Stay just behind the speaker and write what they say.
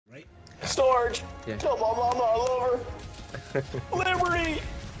Storage. Yeah. Tell my mama I love her. Liberty.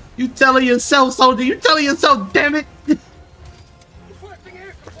 You telling yourself, soldier. You telling yourself, damn it.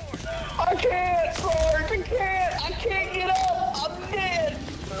 I can't, Sarge. I can't get up. I'm dead.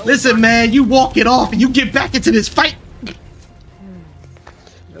 Listen, man, you walk it off and you get back into this fight.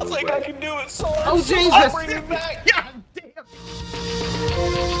 I think I can do it, Sarge. Oh, Jesus. I'll bring you back. God damn.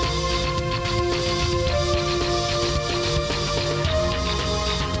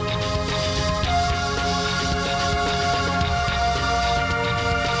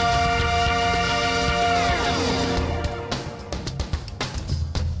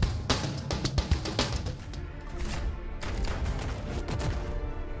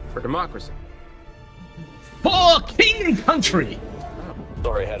 For democracy. For king and country.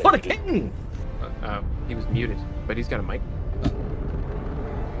 Sorry, I had For the to king. He was muted, but he's got a mic.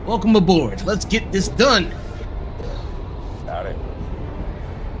 Welcome aboard. Let's get this done. Got it.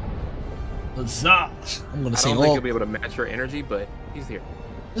 Huzzah. I'm gonna I say don't think all. he'll be able to match your energy, but he's here.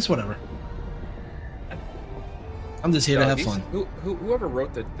 It's whatever. I'm just here to have fun. Whoever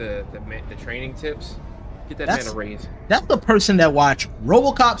wrote the training tips, get that man a raise. That's the person that watched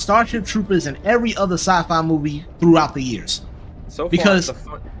RoboCop, Starship Troopers, and every other sci-fi movie throughout the years. So far, Because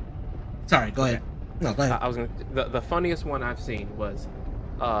sorry, go ahead. No, go ahead. I was gonna. The funniest one I've seen was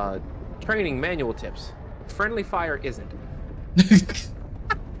training manual tips. Friendly fire isn't.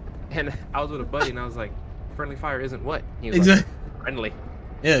 And I was with a buddy, and I was like, "Friendly fire isn't what?" He was like, "Friendly."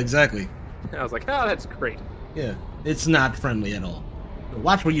 Yeah, exactly. And I was like, "Oh, that's great." Yeah, it's not friendly at all.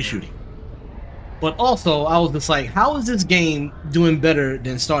 Watch where you're shooting. But also, I was just like, how is this game doing better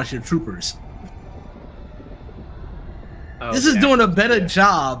than Starship Troopers? Oh, This is doing a better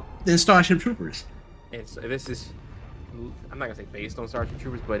job than Starship Troopers. This is. I'm not gonna say based on Starship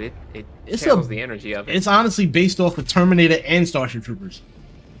Troopers, but it It's channels the energy of it. It's honestly based off of Terminator and Starship Troopers.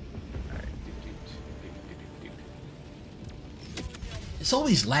 It's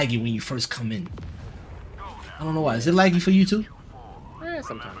always laggy when you first come in. I don't know why. Is it laggy for you too? Yeah,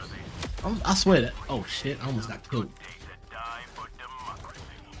 sometimes. I swear that. Oh shit! I almost got killed.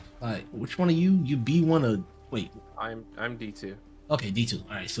 Alright, which one of you? You B1 or wait? I'm D2. Okay, D2.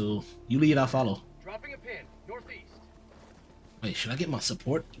 Alright, so you lead, I'll follow. Dropping a pin, northeast. Wait, should I get my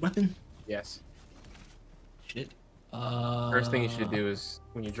support weapon? Yes. Shit. First thing you should do is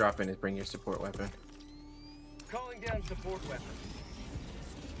when you drop in is bring your support weapon. Calling down support weapon.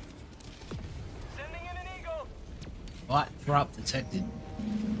 Sending in an eagle. Bot drop detected.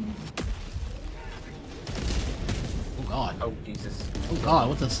 Oh god. Oh Jesus. Oh god,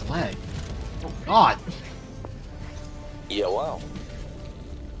 what the slag? Oh god. Yeah, wow.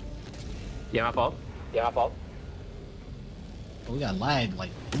 Yeah, my fault. Yeah, my fault. Oh, we got lag like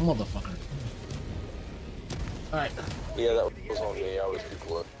a motherfucker. Alright. Yeah, that was on me. I was too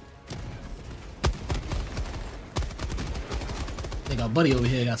close. I think our buddy over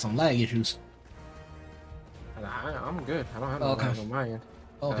here got some lag issues. I'm good. I don't have no Okay. lag on my end.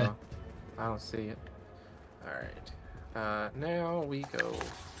 Okay. So I don't see it. Alright. Now we go.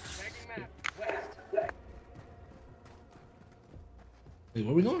 Tagging map, west. Wait,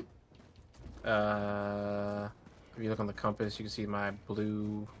 where we going? If you look on the compass, you can see my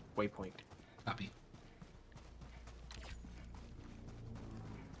blue waypoint. Copy.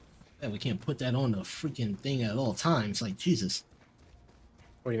 Yeah, we can't put that on the freaking thing at all times. Like, Jesus.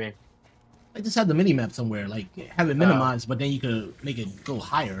 What do you mean? I just have the mini map somewhere. Like, have it minimized, but then you could make it go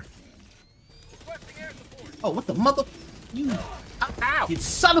higher. Requesting air support. Oh, what the mother? You. Ow! You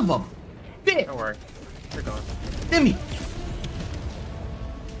son of a bitch! Don't worry. They're gone. Dimmy!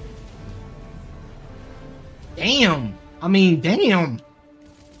 Damn! I mean, damn!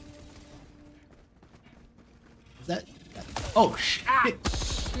 Is that... Oh, shit!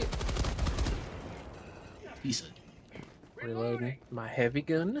 Shit. Piece of... Reloading my heavy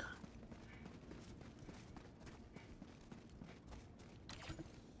gun.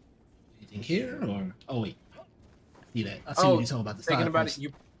 Anything here, or... Oh, wait. I see that. I see Oh, what you're talking about. The thinking side about quest.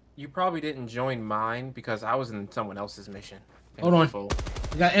 it, you probably didn't join mine because I was in someone else's mission. And Hold it was on. full.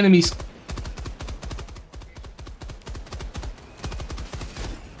 We got enemies.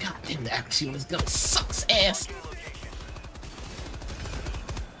 God damn, the accuracy on this gun sucks ass.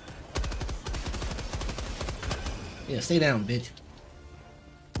 Yeah, stay down, bitch.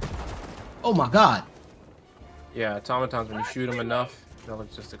 Oh my god. Yeah, automatons, when you shoot them enough, they'll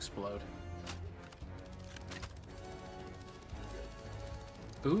just explode.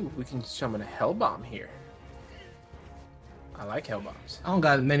 Ooh, we can summon a hell bomb here. I like hell bombs. I don't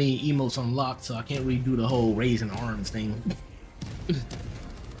got many emotes unlocked, so I can't really do the whole raising arms thing.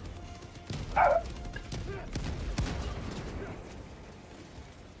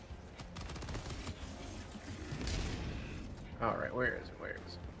 All right, where is it?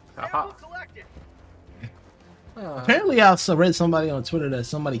 Sample Aha. selected. Apparently, I read somebody on Twitter that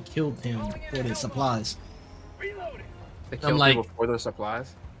somebody killed him for their supplies. Reloading. They I'm killed like- people for their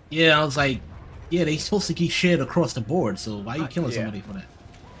supplies. Yeah, I was like, yeah, they supposed to get shared across the board. So why are you killing Yeah. somebody for that?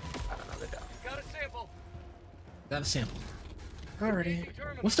 I don't know the doubt. Got a sample. Got a sample. Alrighty.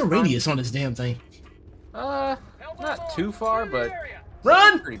 What's the radius on this damn thing? Not too far, but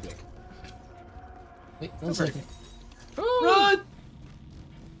Run! pretty big. Wait, 1 second. Ooh. Run!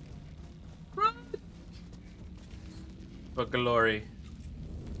 Run! For glory.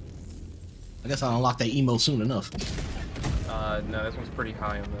 I guess I'll unlock that emo soon enough. No, this one's pretty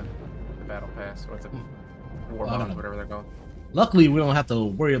high on the battle pass, or the war I don't bombs, know. whatever they're called. Luckily, we don't have to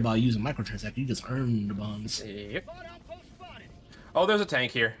worry about using microtransactions. You just earn the bombs. Yep. Spot outpost spotted. Oh, there's a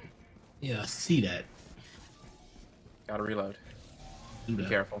tank here. Yeah, I see that. Gotta reload. Do Be that.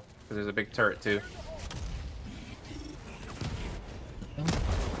 careful, because there's a big turret too.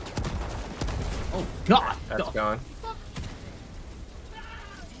 Oh God! That's Oh, gone.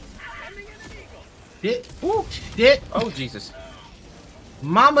 Sending in an eagle. shit! Ooh, shit! Oh Jesus.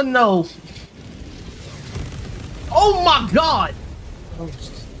 Mama, no! Oh my God! Oh,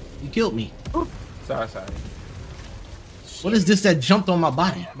 jeez. You killed me. Sorry. What is this that jumped on my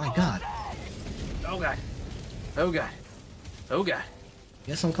body? My God! Oh God. Oh God. Oh God.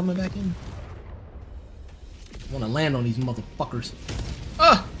 Guess I'm coming back in. I want to land on these motherfuckers.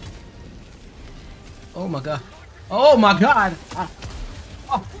 Ah! Oh my God! Oh my God! Ah.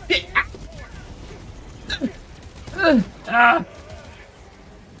 Oh shit! Ah.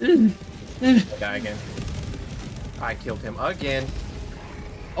 Die again. I killed him again.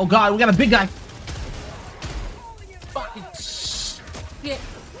 Oh God! We got a big guy. Fucking shit.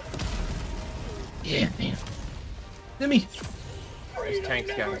 Yeah, damn. Hit me. This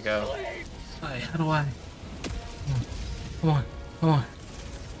tank's gotta go. Alright, how do I? Come on, come on.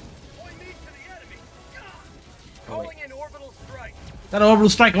 Point me to the enemy. Oh, wait. Calling in orbital strike. Got an orbital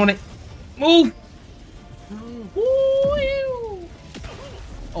strike on it. Move. Woo.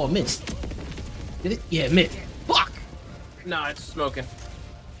 Oh, it missed. Did it? Yeah, it missed. Fuck. No, it's smoking.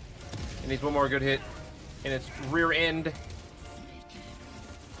 It needs one more good hit in its rear end.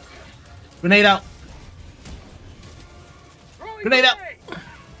 Grenade out. Throwing Grenade out. grenade.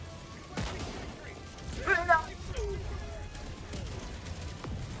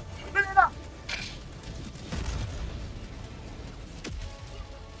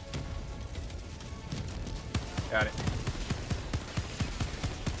 Got it.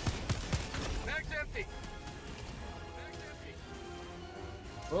 Mag's empty. Mag's empty.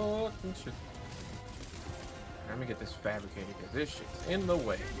 Fucking shit. Let me get this fabricated because this shit's in the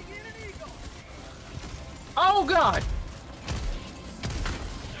way. Sending in an eagle. Oh God!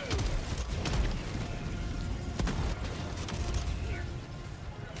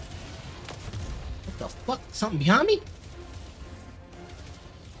 What the fuck? Something behind me?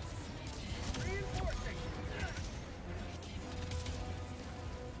 Reinforcing.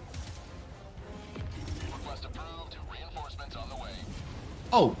 Request approved. Reinforcements on the way.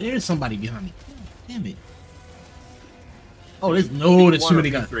 Oh, there's somebody behind me. Damn it. Oh, there's no, there's too many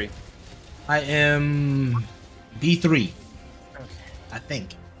guys. 3. I am B3, Okay. I think.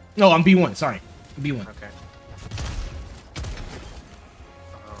 No, I'm B1. Sorry, B1. Okay.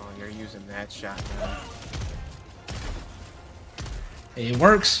 Oh, you're using that shot now. It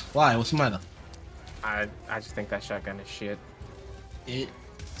works. Why? What's the matter? I just think that shotgun is shit. It.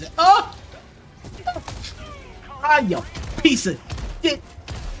 Oh! Ah, you piece of shit!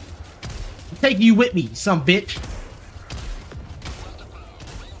 I'm taking you with me, some bitch.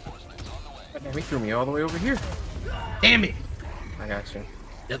 God damn, he threw me all the way over here. Damn it! I got you.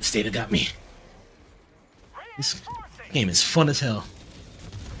 Devastator got me. This game is fun as hell.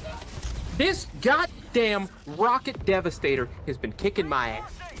 This goddamn rocket devastator has been kicking my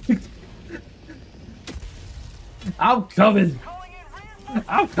ass. I'm coming. Calling in reinforcements.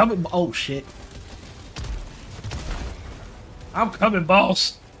 I'm coming. Oh shit. I'm coming,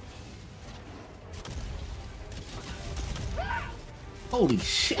 boss. Holy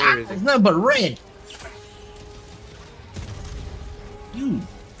shit. Where is it? It's nothing but red. You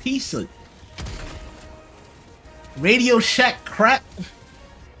piece of Radio Shack crap.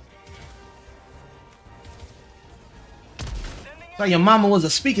 Thought your mama was a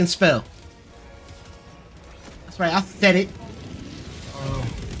speaking spell. That's right, I said it.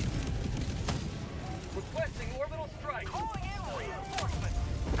 Requesting orbital strike. Calling in reinforcements.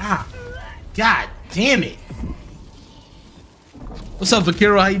 Ah, god damn it. What's up,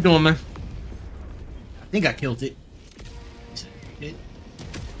 Vakiro? How you doing, man? I think I killed it.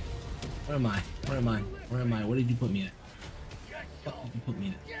 Where am I? Where am I? Where am I? Where did you put me at? Fuck, you can put me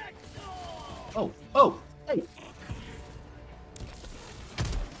in. Oh, oh, hey.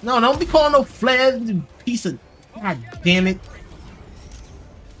 No, don't be calling no flares, you piece of. God damn it.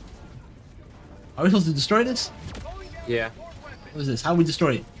 Are we supposed to destroy this? Yeah. What is this? How we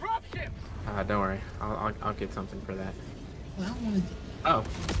destroy it? Don't worry. I'll get something for that. Well, I don't want to. Oh,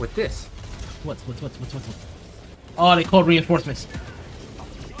 with this. What? Oh, they called reinforcements.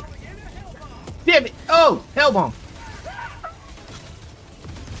 Damn it! Oh, hell bomb!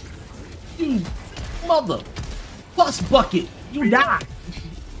 You mother plus bucket! You die!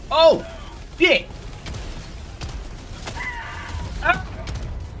 Oh, shit! Ah.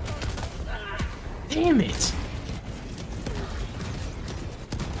 Damn it!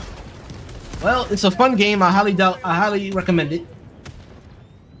 Well, it's a fun game. I highly recommend it.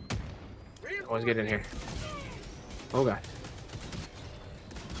 Always get in here. Oh god.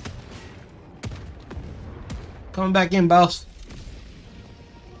 Coming back in, boss.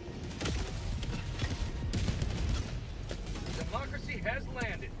 Democracy has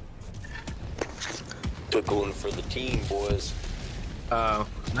landed. Took one for the team, boys.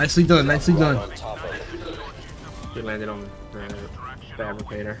 Nicely done. Nicely Right done. on top of it. We landed on the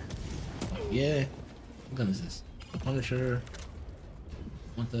fabricator. Yeah. What gun is this? The Punisher.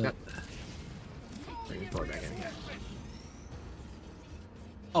 What the? Yep. Bring his board back in here.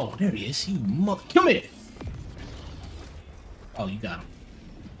 Oh, there he is. You mother. Come here. Oh, you got him.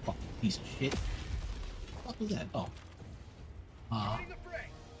 Fuck, piece of shit. What was that? Oh. Joining the fray.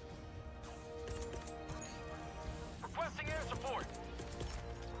 Requesting air support.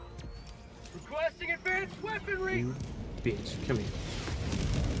 Requesting advanced weaponry. You bitch. Come here.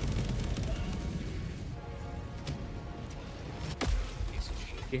 Piece of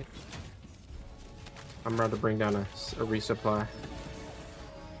shit. I'm about to bring down a resupply.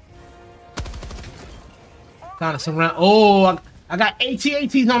 Kind of surround. Oh, I got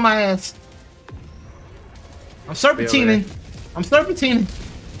AT-ATs on my ass. I'm serpentining. I'm serpentining.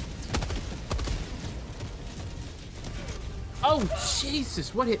 Oh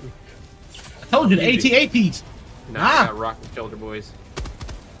Jesus! What hit me? I told you the AT-ATs. Nah, Ah. I got rocket shoulder boys.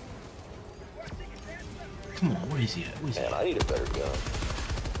 Come on, where is he at? Where is he Man, at? I need a better gun.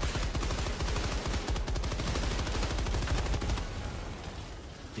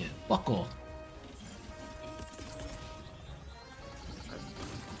 Yeah, fuck off.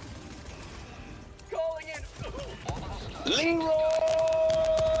 Calling in.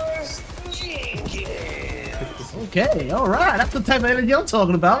 Leroy Jenkins. Okay, all right. That's the type of energy I'm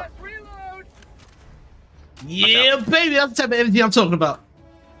talking about. Reload. Yeah, baby, that's the type of energy I'm talking about.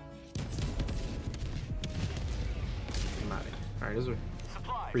 I'm out of here. All right, there's a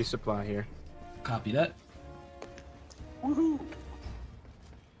resupply here. Copy that. Woohoo!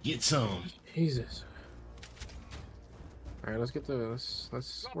 Get some. Jesus. All right, let's get the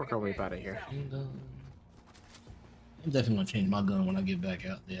let's work our way out of here. I'm definitely gonna change my gun when I get back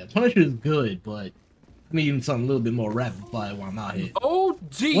out there. Punisher is good, but I need something a little bit more rapid fire while I'm out here. Oh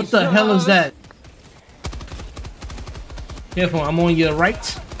Jesus! What the hell is that? Careful, I'm on your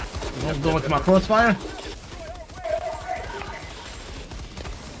right. I'm going to my crossfire.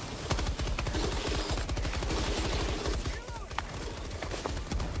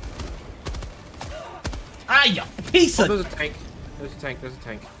 Ah, you piece Oh, of. there's a tank. There's a tank. There's a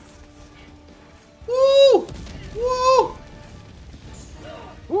tank. Woo! Woo!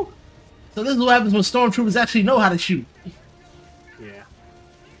 Woo! So this is what happens when stormtroopers actually know how to shoot. Yeah.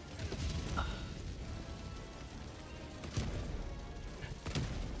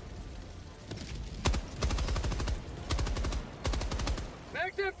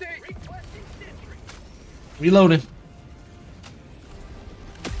 Mag's empty. Requesting sentry. Reloading.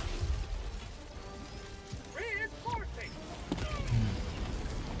 Reinforcing.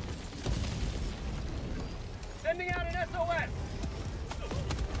 Sending out an SOS.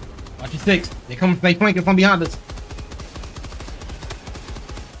 Watch your six. They flanking from behind us.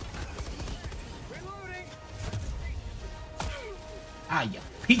 Reloading. Ah, you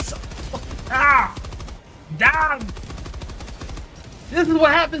piece of. Ah! Down! This is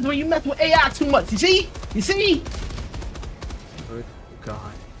what happens when you mess with AI too much. You see? You see? Good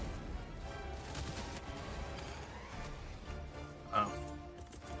God. Oh.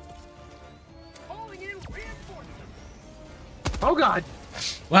 Calling in reinforcements. Oh God!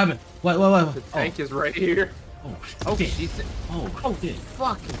 What happened? What? The tank is right here. Oh, Oh shit. Jesus! Oh, shit.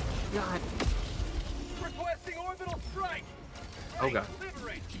 Fucking God! Requesting orbital strike. Oh God!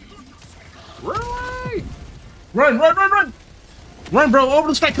 Liberate. Right! Run! Run, bro. Over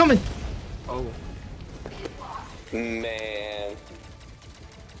the strike coming. Oh. Man.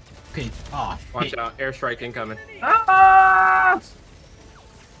 Okay. Oh, Watch out, airstrike incoming. Ah!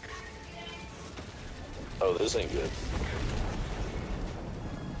 Oh, this ain't good.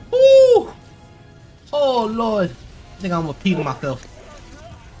 Ooh! Oh Lord. I think I'm repeating myself.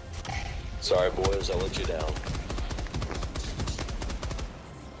 Sorry, boys, I let you down.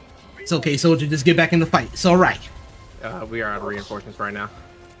 It's okay, soldier. Just get back in the fight. It's all right. We are out of reinforcements right now.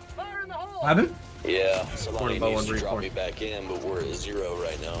 Fire in the hole! Ivan? Yeah, somebody Portable needs and to drop reinforced. me back in, but we're at 0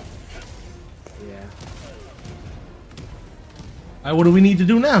 right now. Yeah. All right. What do we need to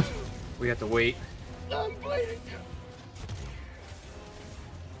do now? We have to wait. I'm bleeding!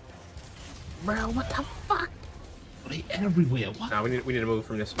 Bro, what the fuck? They everywhere. What? Nah, we need to move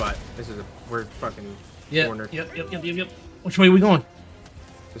from this spot. We're fucking cornered. Yep. Which way are we going?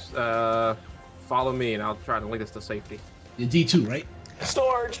 Just follow me and I'll try to link us to safety. You're D2, right?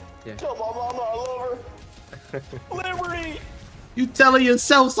 Sarge, Yeah. tell my mama I love her. Liberty! You telling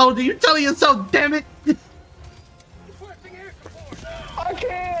yourself, soldier. You telling yourself, damn it. Requesting air support! I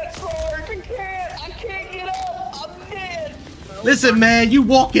can't, Sarge, I can't get up, I'm dead. Listen, man, you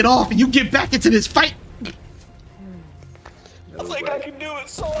walk it off and you get back into this fight. I think I can do it,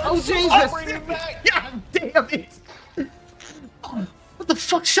 Sarge. Oh, Jesus. I'll bring it back. God damn it. Oh, what the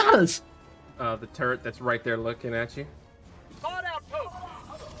fuck shot us? The turret that's right there looking at you. Hot outpost!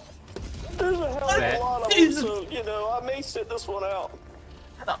 There's a hell of a lot of them, Jesus. so, you know, I may sit this one out.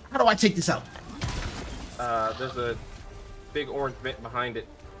 How do I take this out? There's a big orange vent behind it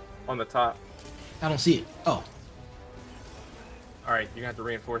on the top. I don't see it. Oh. All right, you're gonna have to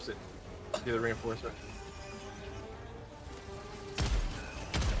reinforce it. Do the reinforcement.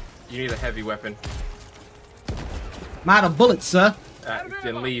 You need a heavy weapon. I'm out of bullets, sir.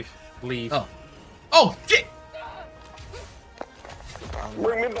 Then leave. Oh. Oh, shit.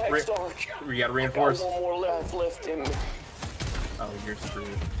 Bring me back, Sarge. We gotta Got reinforce. one more life left in me. Oh, you're screwed.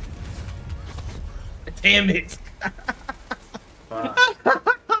 Damn it. Fuck.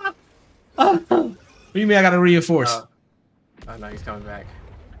 What do you mean I gotta reinforce? Oh no, he's coming back.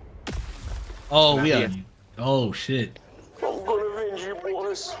 Oh, not we are. yet. Oh, shit. I'm gonna avenge you,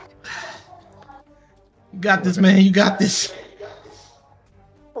 boys. You got this, man. You got this.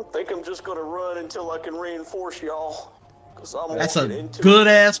 I think I'm just gonna run until I can reinforce y'all. Cause I'm That's walking a into good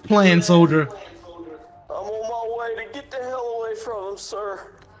it. ass plan, soldier. I'm on my way to get the hell away from him,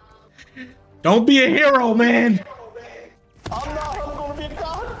 sir. Don't be a hero, man. I'm not. I'm gonna be a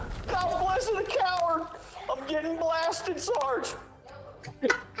god. God bless the coward. I'm getting blasted, Sarge.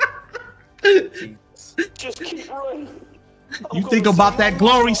 Just keep running. You think about that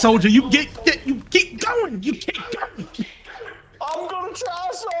glory, soldier. You keep going. You keep going. I'm gonna try,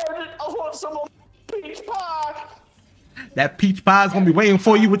 Sergeant. I want some of my peach pie. That peach pie is gonna be waiting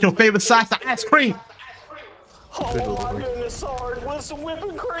for you with your favorite slice of ice cream. Oh my goodness, Sarge, with some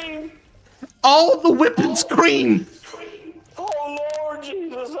whipping cream. All the whipping cream. Oh Lord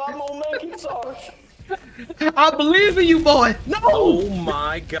Jesus, I'm gonna make it, Sarge. I believe in you, boy. No. Oh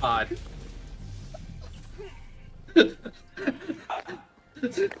my god.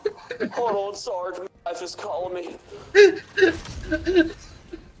 Hold on, Sarge. My wife is calling me.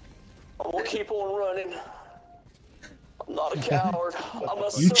 I'm gonna keep on running. I'm not a coward. I'm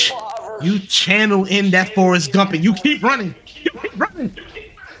a survivor. You channel in that Forrest Gump and you keep running. You keep running.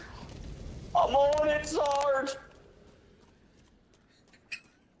 I'm on it, Sarge.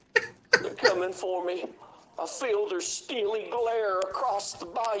 They're coming for me. I feel their steely glare across the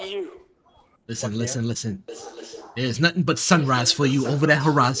bayou. Listen. There's nothing but sunrise for you over that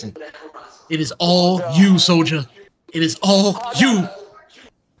horizon. It is all you, soldier. It is all you.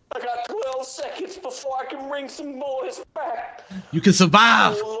 I got 12 seconds before I can bring some boys back. You can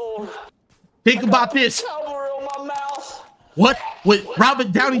survive. Oh Lord. Think about this. Cowboy on my mouth. What would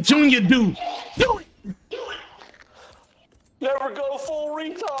Robert Downey Jr. do? Do it. Never go full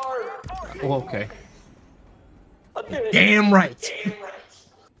retard. Oh, okay. I did it. Damn right.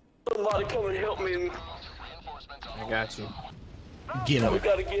 Somebody come and help me. I got you. Get We him.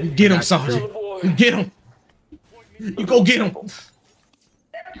 gotta get You get him, the Sergeant. boy. You get him. You go get him.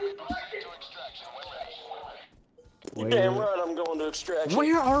 You're damn right I'm going to extraction.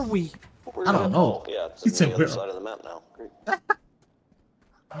 Where are we? I don't know. Yeah, it's He on said the other where? side of the map now. Great.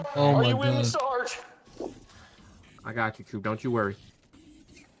 Oh Are my you with me, god. Sarge? I got you, Troop. Don't you worry.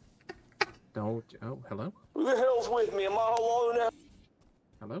 Don't. Oh, hello? Who the hell's with me? Am I alone now?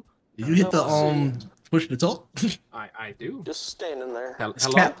 Hello? Did you hit the push to talk? I do. Just standing there. Hello?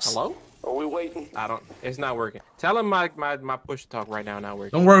 Caps. Hello? Are we waiting? I don't. It's not working. Tell him my push talk right now not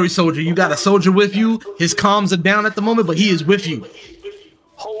working. Don't worry, soldier. You got a soldier with you. His comms are down at the moment, but he is with you.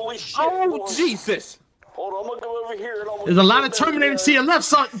 Holy shit. Oh, boys. Jesus! Hold Hold on, I'm gonna go over here and I'm gonna There's a lot of Terminators to your left,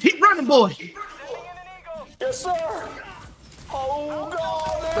 son. Keep running, boy. Yes, sir. Oh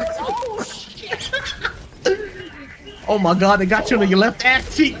god, man. Oh shit. Oh my god, they got you on your left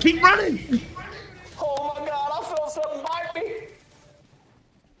ass cheek. Keep running. Oh my god, I felt something bite me.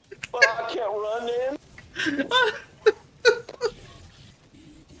 But I can't run in.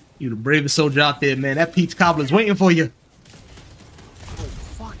 You the bravest soldier out there, man. That peach cobbler's waiting for you. Oh,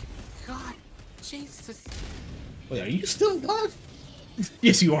 fuck. God. Jesus. Wait, are you still alive?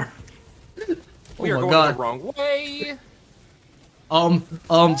 Yes, you are. We Oh are my going god. the wrong way.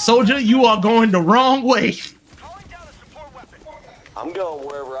 Soldier, you are going the wrong way. I'm going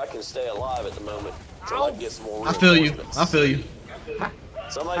wherever I can stay alive at the moment. Until I can get some more I feel you. reinforcements. I feel you.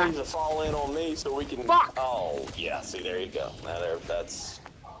 Somebody needs to fall in on me so we can. Fuck. Oh yeah, see there you go. Now there, that's.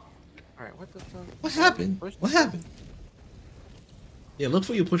 All right, what the fuck? What happened? What happened? Yeah, look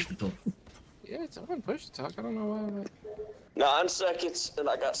for your push to talk. Yeah, it's on push to talk. I don't know why. I'm like... 9 seconds, and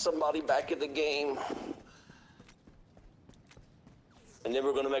I got somebody back in the game. And then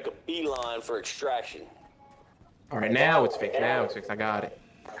we're gonna make a beeline for extraction. All right, now it's fixed. Now it's fixed. I got it.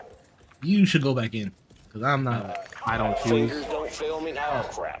 You should go back in, cause I'm not. I don't choose. Fingers don't fail me. Oh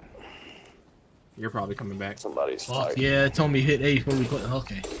crap! You're probably coming back. Somebody's Fuck fired. yeah, it told me hit A before we put.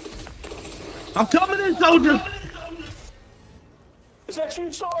 Okay. I'm coming in, soldier. Is that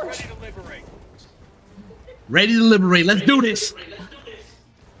you, Sarge? Ready to liberate. Let's do this.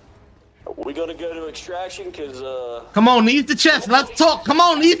 We gonna go to extraction? Cause Come on, leave the chest. Let's talk. Come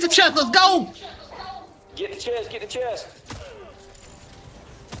on, leave the chest. Let's go. get the chest. Get the chest.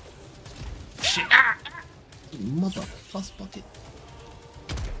 Shit. Ah. Mother plus bucket.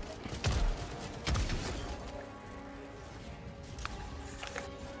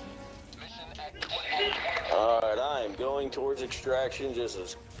 All right, I am going towards extraction just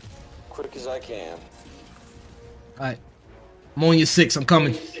as quick as I can. All right. I'm on your 6. I'm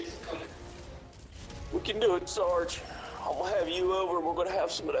coming. We can do it, Sarge. I'm gonna have you over. We're gonna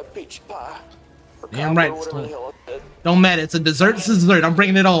have some of that peach pie. Or Damn cobbler, right. whatever the hell I said. Don't matter. It's a dessert. It's a dessert. I'm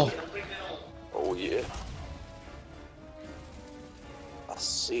bringing it all. Oh yeah. I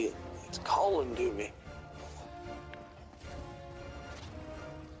see it. It's calling to me.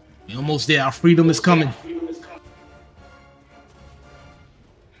 We're almost there. Our freedom is coming.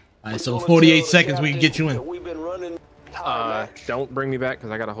 All right, so 48 seconds. We can get you in. We've been running. Don't bring me back because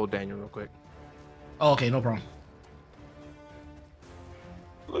I gotta hold Daniel real quick. Oh, okay, no problem.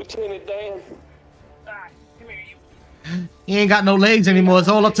 Lieutenant Dan. He ain't got no legs anymore. It's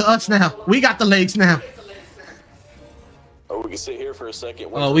all up to us now. We got the legs now. Oh, we can sit here for a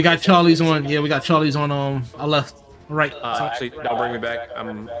second. Oh, we got Charlie's on. Yeah, we got Charlie's on. Our left, right. Actually, don't bring me back.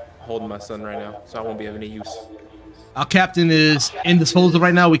 I'm holding my son right now, so I won't be of any use. Our captain is indisposal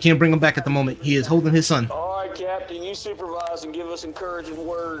right now. We can't bring him back at the moment. He is holding his son. All right, Captain. You supervise and give us encouraging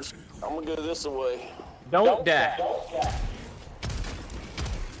words. I'm gonna go this way. Don't die.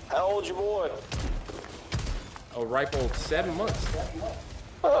 How old's your boy? A rifle 7 months.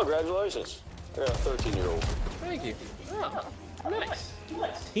 Oh, congratulations. You're a 13-year-old. Thank you. Oh, nice.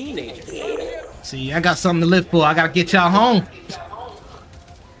 Teenager. Yeah. See, I got something to live for. I gotta get y'all home.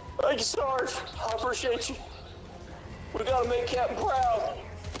 Thank you, Sarge. I appreciate you. We gotta make Captain proud.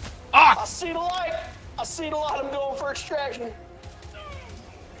 Ah! I see the light. I see the light. I'm going for extraction.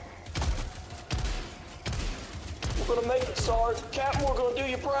 We're gonna make it, Sarge. Captain, we're gonna do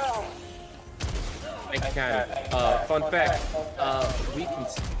you proud. Thank you, kind. Fun fact. We can,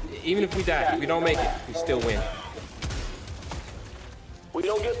 even if we die, if we don't make it, we still win. We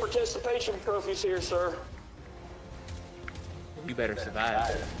don't get participation trophies here, sir. You better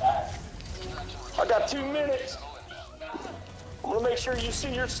survive. I got 2 minutes. I'm gonna make sure you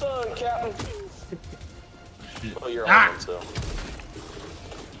see your son, Captain. Well, you're on, so.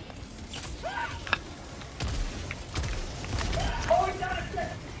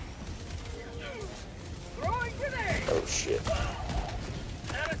 Oh shit.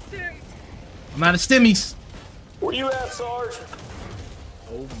 I'm out of stimmies. Where you at, Sarge?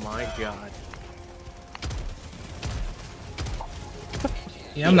 Oh my god.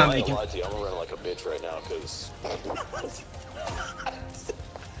 Yeah, I'm not I ain't making. gonna lie to you, I'm gonna run like a bitch right now, cause.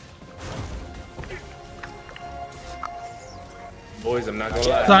 Boys, I'm not gonna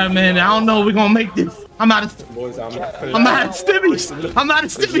lie. Sorry, man. I don't know if we're gonna make this. I'm out of. Boys, I'm out of stimmies. I'm out of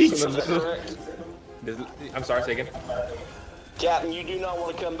stimmies. Is that correct? I'm sorry, say again. Captain, you do not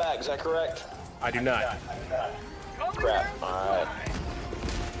want to come back, is that correct? I do not. Crap, alright.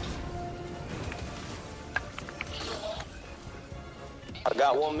 I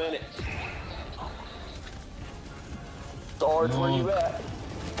got 1 minute. Sarge, where you at?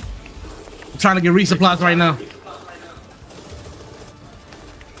 trying to get resupplies right now.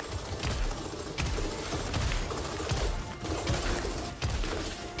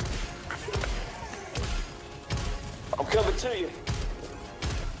 I'm coming to you.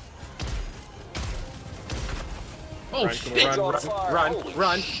 Oh Run, shit!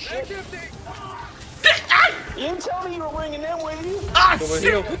 run. You didn't tell me you were bringing them with you. Ah Over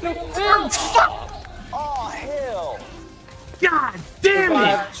shit! here. Fuck! Oh, hell. God damn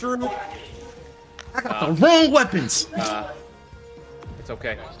it! True. I got the wrong weapons. It's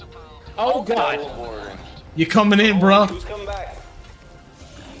okay. Oh God. You're coming in, bro. Who's coming back?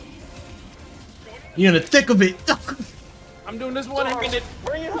 You're in the thick of it. I'm doing this one-handed.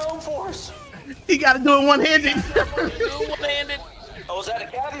 Bring it home for us. You gotta do it one-handed. One-handed. Oh, is that a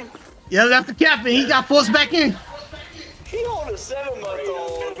captain? Yeah, that's the captain. He got forced back in. He on a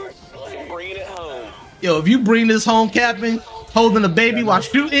 7-month-old. Bringing it home. Yo, if you bring this home, Captain, holding a baby while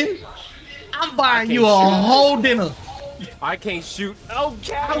shooting, I'm buying you a whole dinner. I can't shoot. Oh,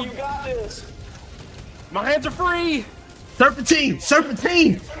 Captain, you got this. my hands are free. Serpentine,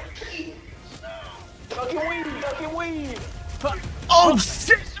 serpentine. Duck and weave, duck and weave. Oh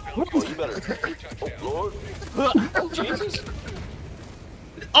shit! Oh, you better. Oh, Lord. Oh, Jesus.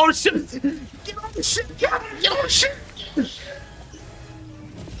 Oh shit! Get on the shit, Captain! Get on the shit!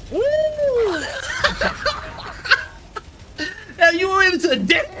 Woo! Now you were into the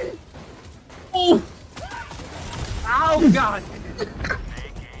dead. Oh! Oh God.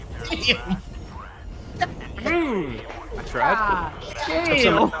 Damn! I tried.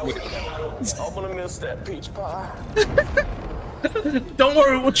 Damn! I'm gonna miss that peach pie. Don't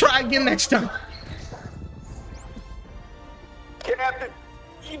worry, we'll try again next time. Captain,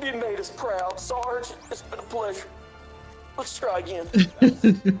 you did made us proud. Sarge, it's been a pleasure. Let's try again.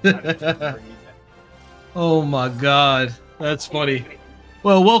 Oh my God, that's funny.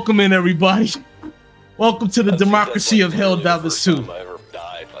 Well, welcome in everybody. Welcome to the democracy of Helldivers 2. I ever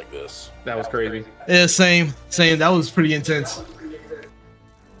died like this. That was crazy. Yeah, same. That was pretty intense.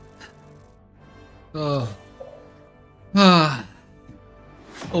 Oh.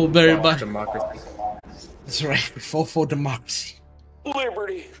 Oh, everybody. Democracy. That's right. We fought for democracy.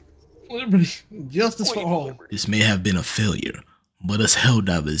 Liberty. Liberty. Justice for all. This may have been a failure, but us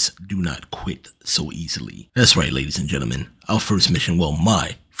Helldivers do not quit so easily. That's right, ladies and gentlemen. Our first mission, well,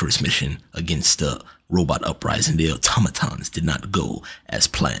 my first mission against the robot uprising, the Automatons, did not go as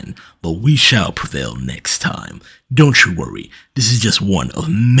planned, but we shall prevail next time. Don't you worry, this is just one of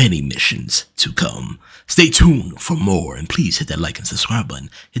many missions to come. Stay tuned for more, and please hit that like and subscribe button,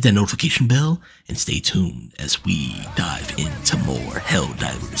 hit that notification bell, and stay tuned as we dive into more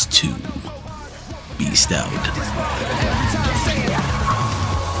Helldivers 2. Beast out.